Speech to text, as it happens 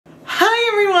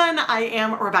everyone, I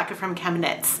am Rebecca from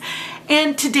ChemKnits,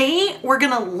 and today we're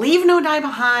gonna leave no dye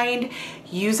behind,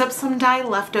 use up some dye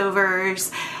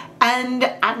leftovers, and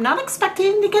I'm not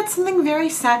expecting to get something very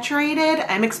saturated.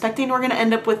 I'm expecting we're gonna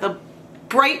end up with a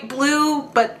bright blue,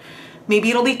 but maybe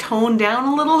it'll be toned down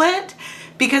a little bit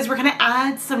because we're gonna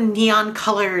add some neon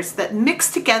colors that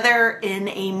mix together in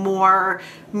a more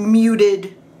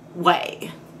muted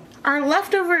way. Our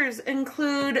leftovers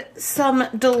include some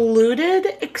diluted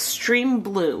extreme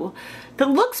blue that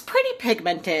looks pretty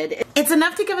pigmented. It's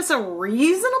enough to give us a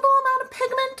reasonable amount of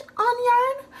pigment on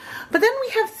yarn, but then we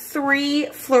have 3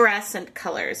 fluorescent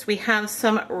colors. We have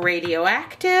some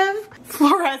radioactive,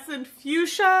 fluorescent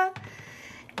fuchsia,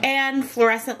 and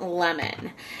fluorescent lemon.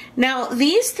 Now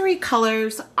these 3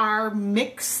 colors are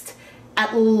mixed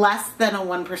at less than a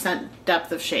 1%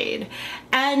 depth of shade.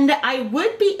 And I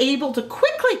would be able to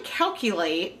quickly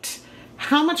calculate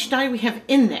how much dye we have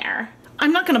in there.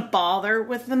 I'm not gonna bother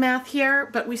with the math here,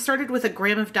 but we started with 1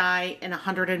 gram of dye and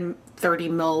 130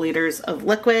 milliliters of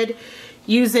liquid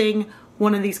using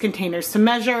one of these containers to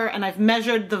measure, and I've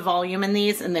measured the volume in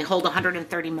these and they hold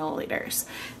 130 milliliters.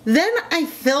 Then I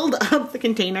filled up the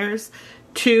containers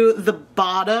to the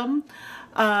bottom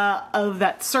of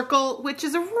that circle, which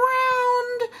is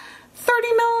around 30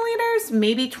 milliliters,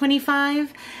 maybe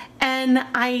 25, and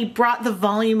I brought the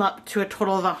volume up to a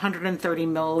total of 130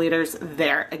 milliliters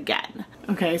there again.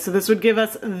 Okay, so this would give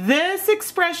us this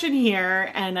expression here,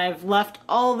 and I've left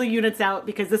all the units out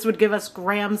because this would give us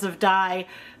grams of dye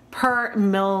per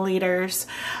milliliters,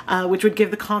 which would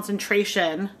give the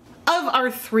concentration of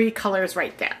our 3 colors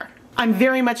right there. I'm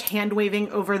very much hand waving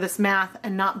over this math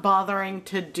and not bothering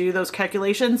to do those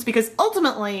calculations because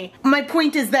ultimately my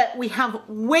point is that we have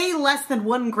way less than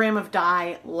 1 gram of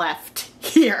dye left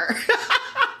here.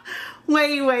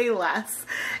 way less.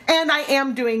 And I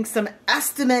am doing some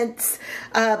estimates,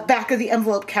 back of the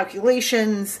envelope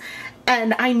calculations,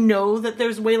 and I know that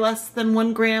there's way less than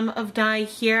 1 gram of dye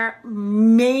here.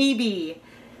 Maybe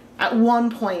at one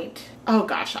point, oh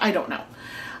gosh, I don't know.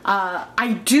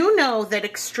 I do know that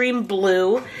extreme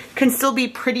blue can still be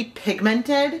pretty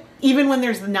pigmented even when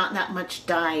there's not that much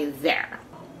dye there.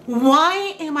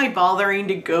 Why am I bothering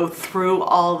to go through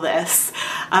all this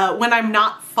when I'm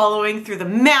not following through the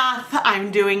math?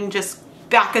 I'm doing just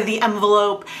back of the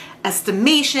envelope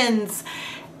estimations,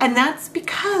 and that's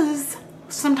because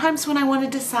sometimes when I want to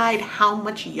decide how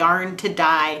much yarn to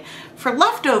dye for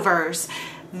leftovers,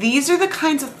 these are the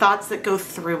kinds of thoughts that go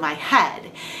through my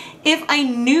head. If I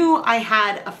knew I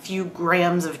had a few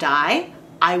grams of dye,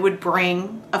 I would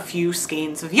bring a few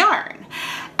skeins of yarn.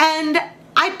 And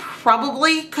I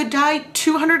probably could dye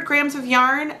 200 grams of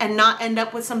yarn and not end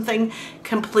up with something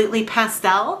completely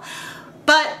pastel,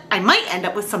 but I might end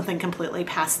up with something completely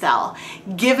pastel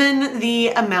given the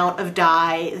amount of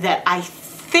dye that I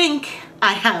think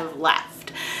I have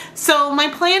left. So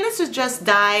my plan is to just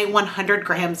dye 100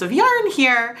 grams of yarn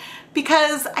here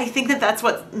because I think that that's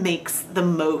what makes the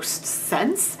most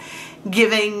sense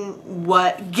given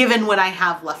what I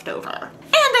have left over. And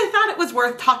I thought it was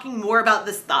worth talking more about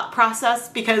this thought process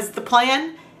because the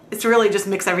plan is to really just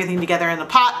mix everything together in a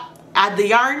pot, add the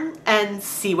yarn, and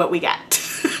see what we get.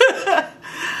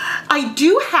 I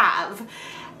do have,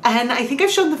 and I think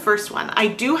I've shown the first one, I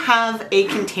do have a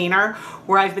container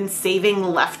where I've been saving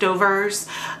leftovers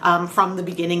from the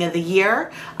beginning of the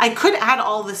year. I could add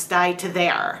all this dye to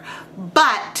there,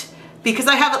 but because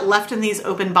I have it left in these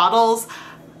open bottles,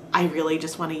 I really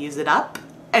just want to use it up.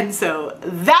 And so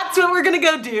that's what we're gonna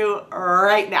go do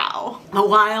right now.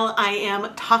 While I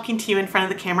am talking to you in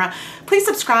front of the camera, please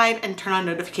subscribe and turn on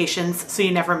notifications so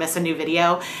you never miss a new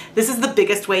video. This is the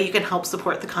biggest way you can help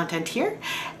support the content here,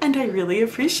 and I really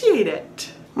appreciate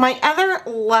it. My other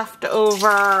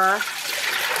leftover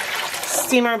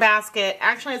steamer basket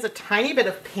actually has a tiny bit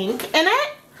of pink in it.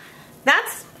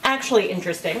 That's actually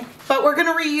interesting, but we're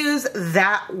gonna reuse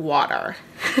that water.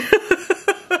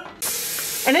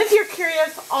 And if you're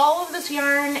curious, all of this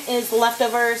yarn is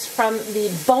leftovers from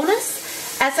the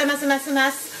bonus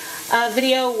SMSMS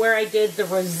video where I did the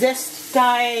resist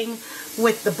dyeing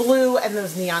with the blue and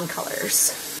those neon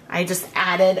colors. I just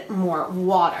added more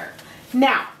water.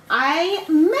 Now, I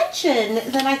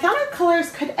mentioned that I thought our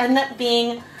colors could end up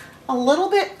being a little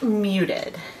bit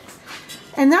muted.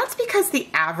 And that's because the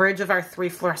average of our 3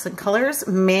 fluorescent colors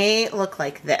may look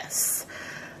like this.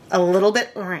 A little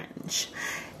bit orange.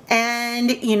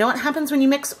 And you know what happens when you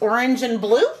mix orange and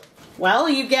blue? Well,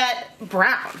 you get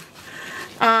brown.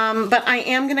 But I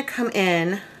am gonna come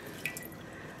in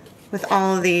with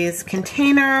all of these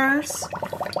containers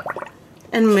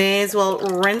and may as well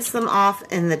rinse them off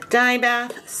in the dye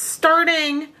bath,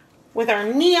 starting with our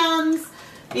neons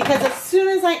because as soon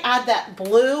as I add that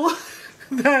blue,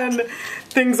 then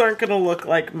things aren't going to look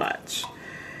like much.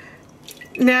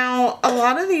 Now, a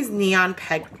lot of these neon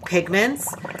pigments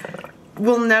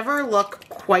will never look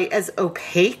quite as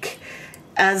opaque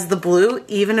as the blue,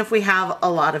 even if we have a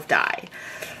lot of dye.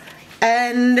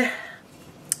 And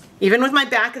even with my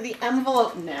back of the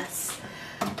envelope-ness,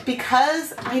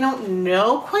 because I don't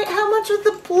know quite how much of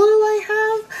the blue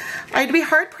I have, I'd be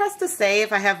hard-pressed to say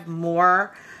if I have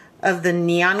more of the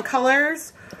neon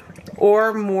colors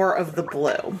or more of the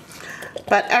blue.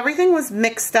 But everything was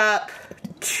mixed up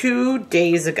 2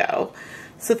 days ago,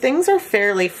 so things are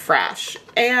fairly fresh.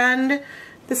 And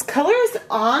this color is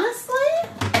honestly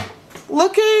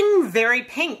looking very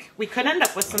pink. We could end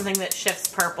up with something that shifts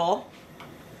purple.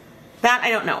 That I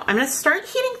don't know. I'm going to start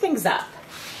heating things up.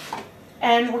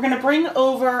 And we're going to bring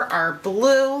over our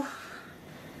blue.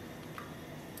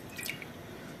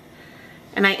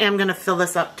 And I am going to fill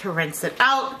this up to rinse it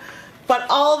out. But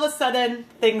all of a sudden,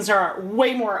 things are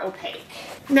way more opaque.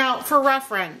 Now, for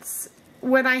reference,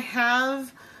 when I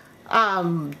have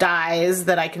dyes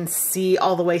that I can see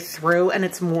all the way through and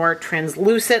it's more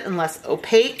translucent and less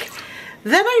opaque,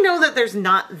 then I know that there's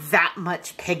not that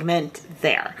much pigment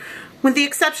there, with the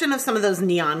exception of some of those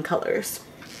neon colors.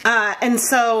 And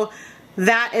so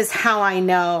that is how I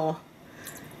know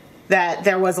that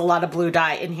there was a lot of blue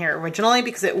dye in here originally,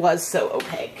 because it was so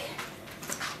opaque.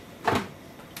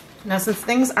 Now, since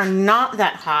things are not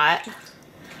that hot,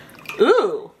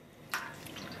 ooh,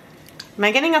 am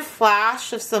I getting a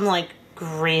flash of some like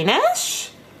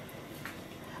greenish?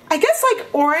 I guess like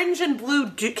orange and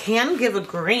blue can give a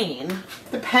green,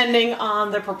 depending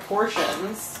on the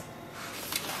proportions.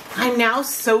 I'm now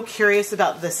so curious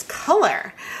about this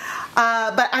color.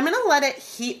 But I'm gonna let it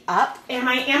heat up, and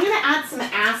I am gonna add some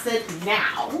acid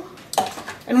now.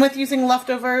 And with using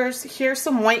leftovers, here's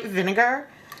some white vinegar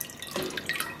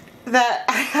that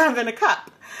I have in a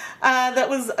cup. That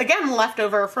was, again,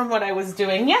 leftover from what I was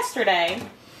doing yesterday.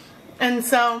 And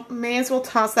so, may as well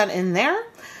toss that in there.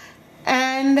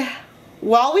 And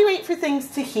while we wait for things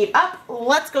to heat up,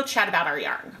 let's go chat about our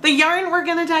yarn. The yarn we're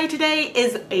gonna dye today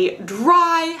is a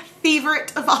dry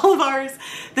favorite of all of ours.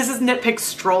 This is Knit Pick's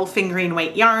Stroll fingering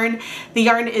weight yarn. The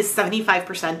yarn is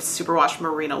 75% superwash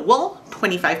merino wool,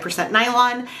 25%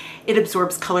 nylon. It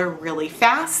absorbs color really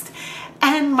fast.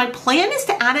 And my plan is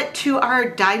to add it to our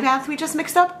dye bath we just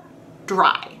mixed up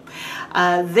dry.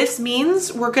 This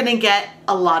means we're gonna get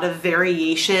a lot of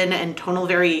variation and tonal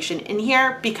variation in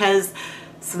here, because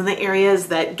some of the areas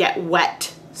that get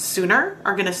wet sooner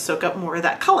are gonna soak up more of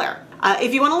that color.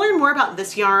 If you wanna learn more about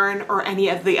this yarn or any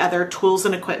of the other tools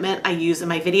and equipment I use in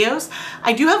my videos,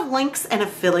 I do have links and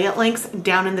affiliate links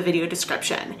down in the video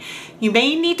description. You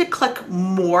may need to click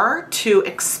more to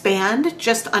expand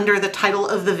just under the title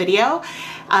of the video.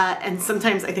 And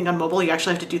sometimes I think on mobile you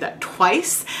actually have to do that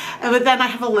twice. But then I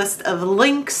have a list of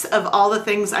links of all the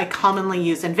things I commonly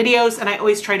use in videos, and I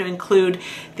always try to include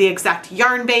the exact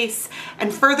yarn base.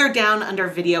 And further down under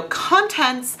video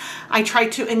contents, I try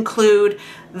to include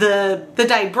the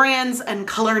dye brands and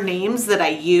color names that I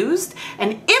used.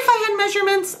 And if I had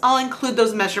measurements, I'll include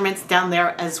those measurements down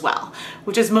there as well,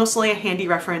 which is mostly a handy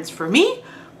reference for me,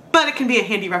 but it can be a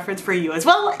handy reference for you as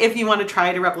well if you want to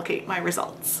try to replicate my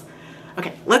results.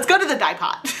 Okay, let's go to the dye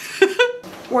pot.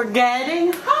 We're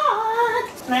getting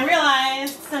hot. And I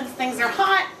realized since things are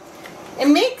hot, it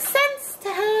makes sense to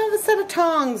have a set of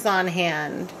tongs on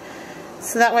hand.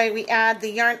 So that way we add the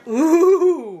yarn.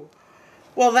 Ooh,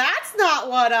 well, that's not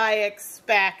what I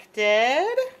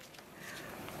expected.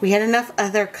 We had enough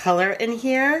other color in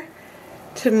here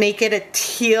to make it a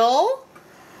teal.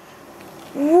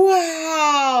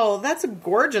 Wow, that's a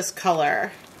gorgeous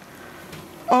color.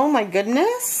 Oh my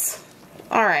goodness.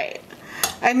 All right,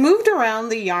 I moved around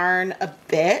the yarn a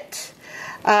bit,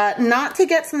 not to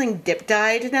get something dip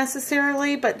dyed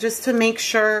necessarily, but just to make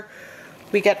sure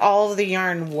we get all of the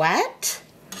yarn wet.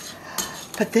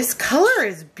 But this color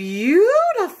is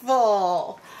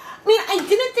beautiful. I mean, I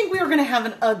didn't think we were gonna have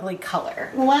an ugly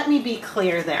color. Let me be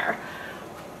clear there.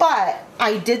 But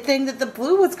I did think that the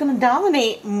blue was gonna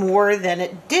dominate more than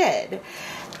it did.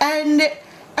 And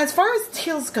as far as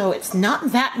teals go, it's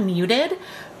not that muted,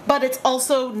 but it's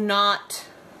also not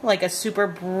like a super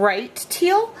bright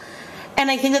teal.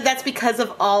 And I think that that's because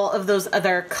of all of those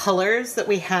other colors that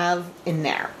we have in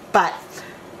there. But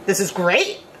this is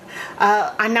great.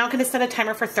 I'm now gonna set a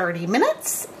timer for 30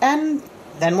 minutes and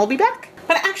then we'll be back.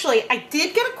 But actually, I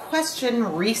did get a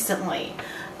question recently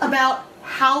about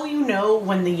how you know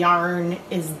when the yarn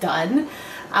is done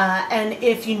and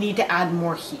if you need to add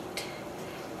more heat.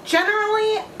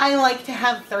 Generally, I like to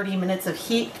have 30 minutes of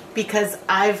heat because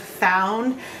I've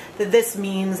found that this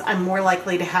means I'm more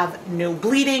likely to have no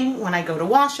bleeding when I go to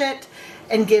wash it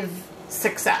and give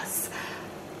success.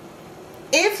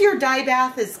 If your dye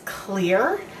bath is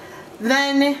clear,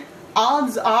 then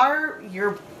odds are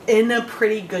you're in a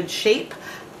pretty good shape.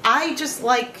 I just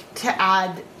like to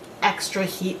add extra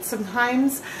heat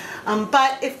sometimes,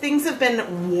 but if things have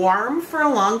been warm for a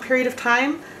long period of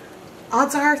time,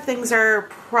 odds are things are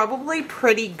probably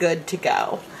pretty good to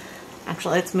go.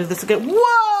 Actually, let's move this again.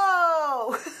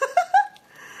 Whoa!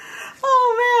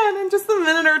 Oh man, in just a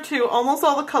minute or two, almost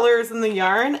all the colors in the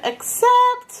yarn,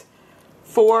 except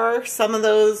for some of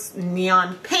those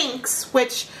neon pinks,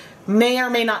 which may or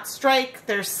may not strike.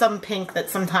 There's some pink that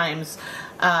sometimes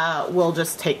will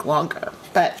just take longer.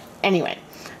 But anyway,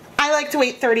 I like to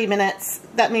wait 30 minutes.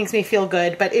 That makes me feel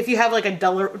good. But if you have like a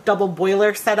double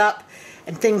boiler set up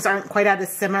and things aren't quite at a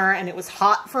simmer and it was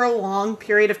hot for a long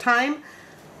period of time,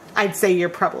 I'd say you're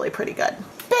probably pretty good.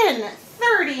 Been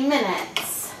 30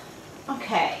 minutes.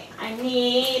 Okay, I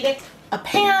need a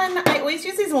pan. I always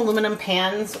use these aluminum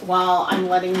pans while I'm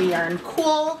letting the yarn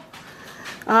cool.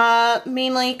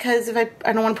 Mainly because if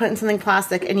I don't want to put it in something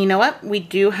plastic. And you know what? We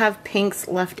do have pinks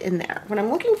left in there. What I'm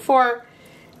looking for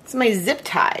is my zip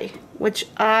tie, which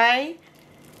I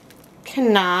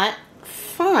cannot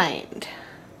find,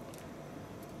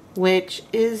 which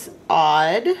is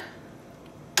odd.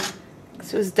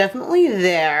 So it's definitely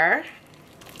there.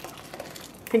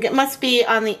 I think it must be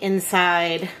on the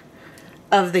inside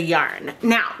of the yarn.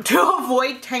 Now, to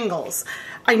avoid tangles,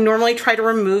 I normally try to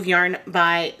remove yarn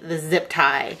by the zip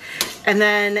tie. And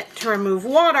then to remove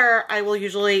water, I will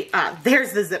usually,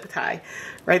 there's the zip tie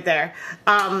right there.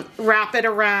 Wrap it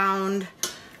around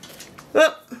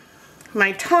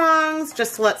my tongs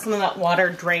just to let some of that water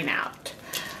drain out.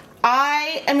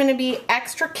 I am gonna be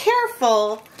extra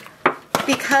careful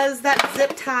because that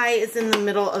zip tie is in the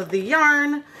middle of the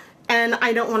yarn and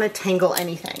I don't want to tangle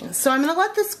anything. So I'm gonna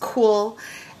let this cool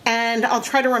and I'll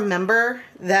try to remember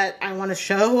that I want to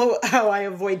show how I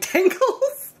avoid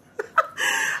tangles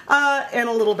in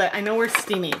a little bit. I know we're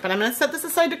steamy, but I'm gonna set this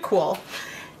aside to cool.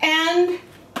 And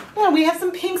yeah, we have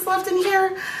some pinks left in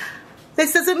here.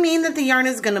 This doesn't mean that the yarn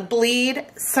is gonna bleed.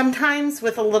 Sometimes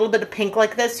with a little bit of pink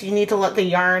like this, you need to let the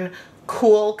yarn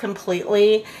cool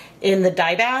completely in the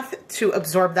dye bath to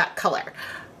absorb that color.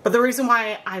 But the reason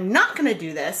why I'm not gonna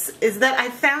do this is that I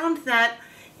found that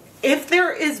if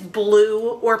there is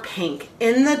blue or pink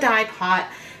in the dye pot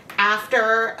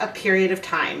after a period of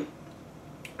time,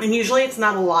 and usually it's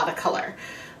not a lot of color,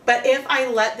 but if I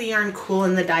let the yarn cool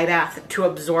in the dye bath to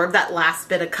absorb that last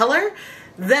bit of color,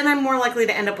 then I'm more likely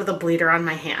to end up with a bleeder on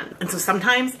my hand. And so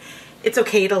sometimes it's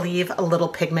okay to leave a little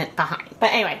pigment behind.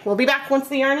 But anyway, we'll be back once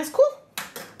the yarn is cool.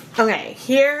 Okay,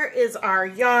 here is our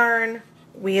yarn.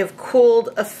 We have cooled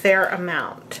a fair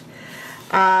amount.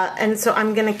 And so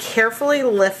I'm gonna carefully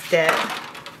lift it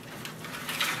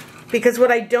because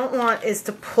what I don't want is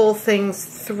to pull things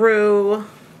through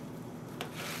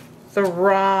the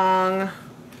wrong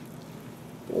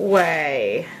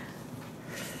way.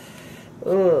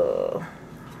 Ooh,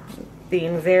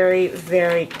 being very,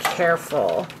 very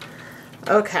careful.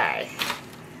 Okay.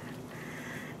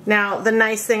 Now, the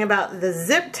nice thing about the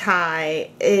zip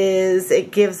tie is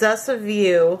it gives us a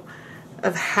view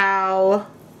of how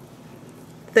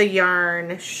the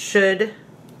yarn should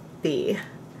be.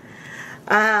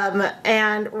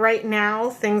 And right now,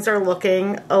 things are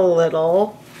looking a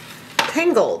little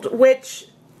tangled, which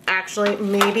actually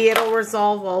maybe it'll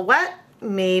resolve while wet,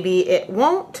 maybe it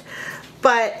won't.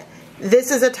 But this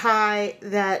is a tie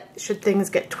that, should things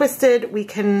get twisted, we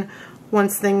can,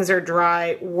 once things are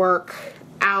dry, work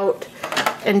out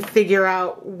and figure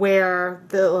out where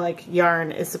the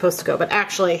yarn is supposed to go. But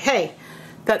actually, hey,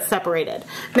 that's separated.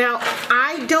 Now,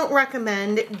 I don't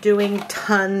recommend doing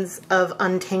tons of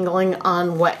untangling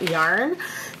on wet yarn,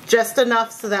 just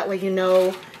enough so that way you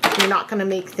know you're not going to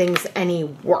make things any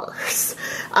worse.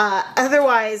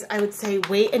 Otherwise, I would say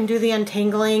wait and do the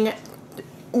untangling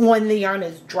when the yarn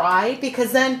is dry,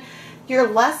 because then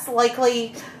you're less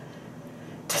likely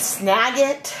to snag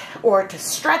it or to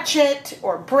stretch it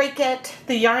or break it.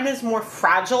 The yarn is more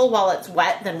fragile while it's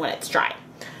wet than when it's dry.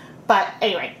 But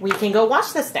anyway, we can go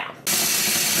wash this now.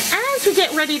 As we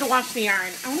get ready to wash the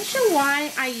yarn, I want to show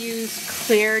why I use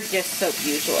clear dish soap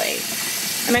usually.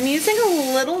 And I'm using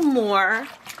a little more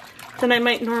than I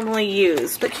might normally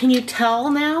use. But can you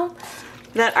tell now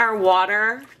that our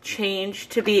water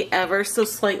changed to be ever so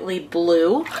slightly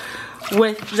blue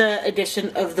with the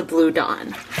addition of the Blue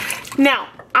Dawn? Now,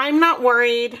 I'm not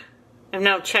worried. I'm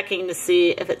now checking to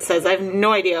see if it says. I have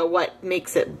no idea what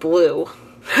makes it blue.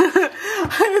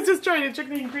 I was just trying to check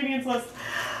the ingredients list.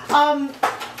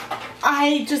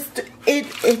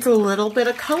 it's a little bit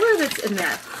of color that's in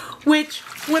there, which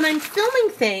when I'm filming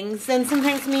things then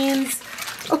sometimes means,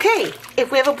 okay,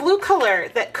 if we have a blue color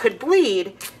that could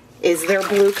bleed, is there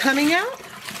blue coming out?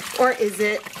 Or is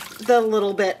it the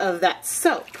little bit of that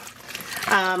soap?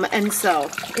 And so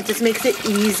it just makes it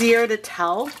easier to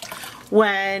tell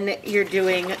when you're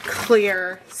doing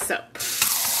clear soap.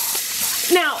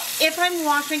 Now, if I'm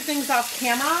washing things off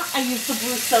camera, I use the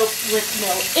blue soap with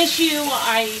no issue.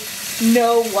 I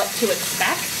know what to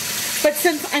expect. But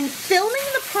since I'm filming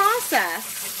the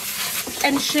process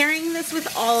and sharing this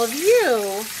with all of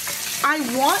you, I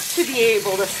want to be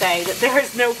able to say that there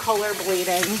is no color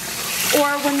bleeding, or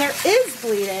when there is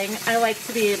bleeding, I like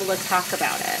to be able to talk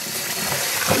about it.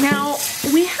 Now,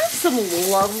 we have some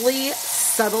lovely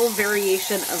subtle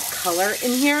variation of color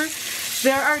in here.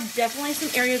 There are definitely some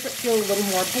areas that feel a little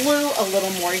more blue, a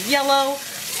little more yellow.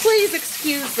 Please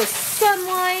excuse the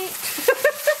sunlight.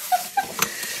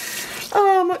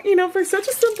 You know, for such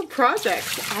a simple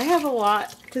project, I have a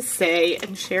lot to say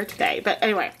and share today. But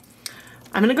anyway,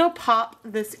 I'm gonna go pop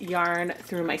this yarn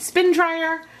through my spin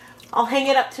dryer. I'll hang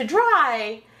it up to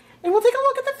dry, and we'll take a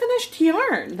look at the finished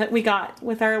yarn that we got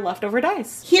with our leftover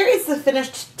dyes. Here is the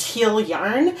finished teal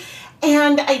yarn,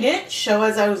 and I didn't show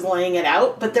as I was laying it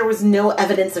out, but there was no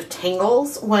evidence of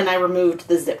tangles when I removed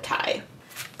the zip tie.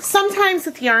 Sometimes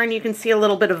with yarn you can see a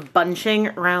little bit of bunching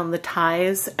around the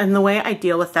ties, and the way I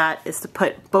deal with that is to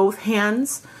put both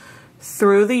hands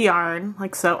through the yarn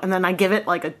like so, and then I give it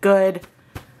like a good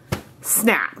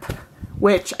snap,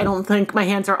 which I don't think my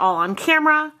hands are all on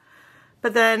camera,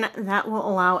 but then that will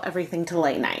allow everything to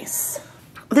lay nice.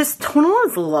 This tonal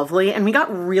is lovely, and we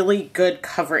got really good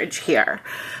coverage here.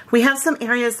 We have some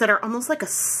areas that are almost like a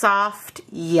soft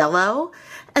yellow,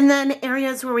 and then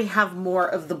areas where we have more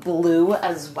of the blue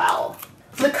as well.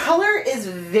 The color is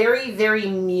very, very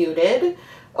muted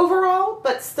overall,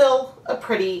 but still a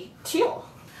pretty teal.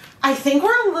 I think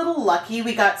we're a little lucky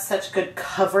we got such good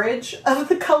coverage of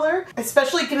the color,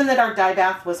 especially given that our dye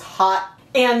bath was hot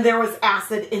and there was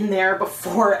acid in there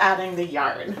before adding the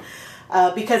yarn.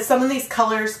 Because some of these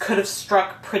colors could have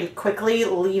struck pretty quickly,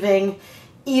 leaving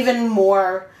even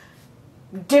more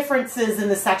differences in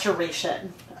the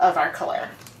saturation of our color.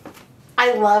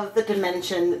 I love the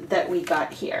dimension that we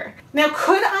got here. Now,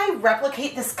 could I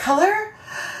replicate this color?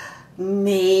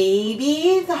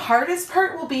 Maybe. The hardest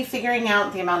part will be figuring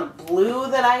out the amount of blue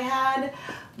that I had,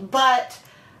 but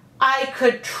I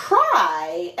could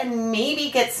try and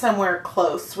maybe get somewhere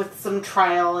close with some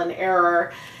trial and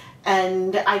error,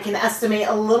 and I can estimate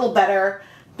a little better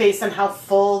based on how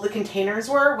full the containers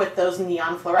were with those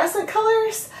neon fluorescent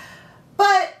colors.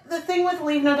 But the thing with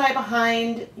Leave No Dye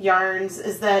Behind yarns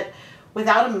is that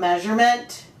without a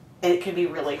measurement, it can be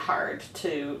really hard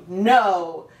to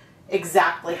know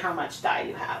exactly how much dye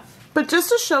you have. But just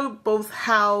to show both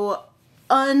how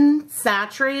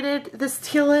unsaturated this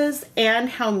teal is and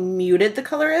how muted the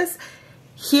color is,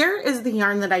 here is the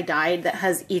yarn that I dyed that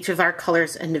has each of our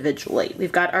colors individually.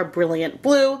 We've got our brilliant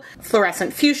blue,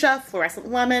 fluorescent fuchsia,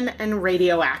 fluorescent lemon, and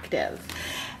radioactive.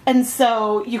 And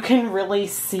so you can really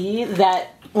see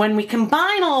that when we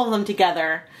combine all of them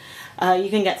together, you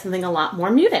can get something a lot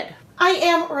more muted. I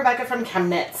am Rebecca from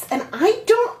ChemKnits, and I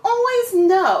don't always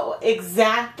know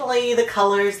exactly the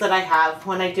colors that I have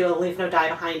when I do a Leave No Dye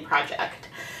Behind project.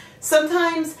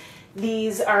 Sometimes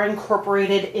these are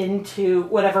incorporated into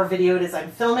whatever video it is I'm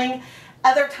filming.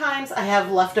 Other times I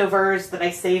have leftovers that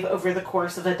I save over the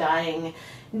course of a dyeing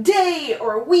day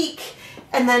or week,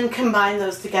 and then combine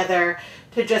those together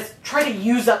to just try to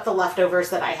use up the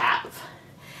leftovers that I have.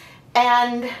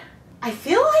 And I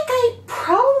feel like I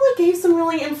probably gave some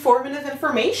really informative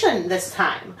information this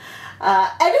time.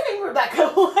 Editing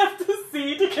Rebecca will have to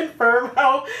see to confirm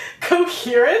how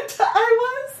coherent I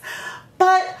was,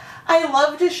 but I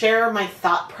love to share my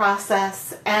thought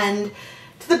process, and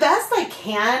to the best I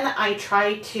can, I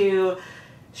try to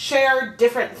share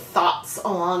different thoughts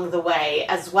along the way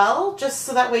as well, just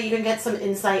so that way you can get some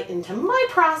insight into my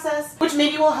process, which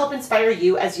maybe will help inspire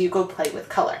you as you go play with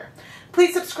color.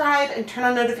 Please subscribe and turn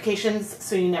on notifications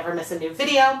so you never miss a new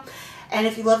video. And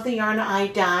if you love the yarn I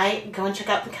dye, go and check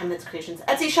out the ChemKnits Creations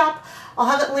Etsy shop. I'll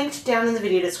have it linked down in the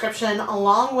video description,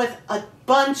 along with a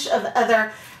bunch of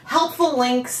other helpful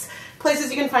links,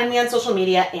 places you can find me on social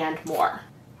media, and more.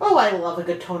 Oh, I love a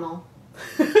good tonal.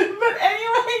 But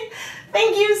anyway,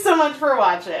 thank you so much for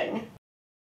watching.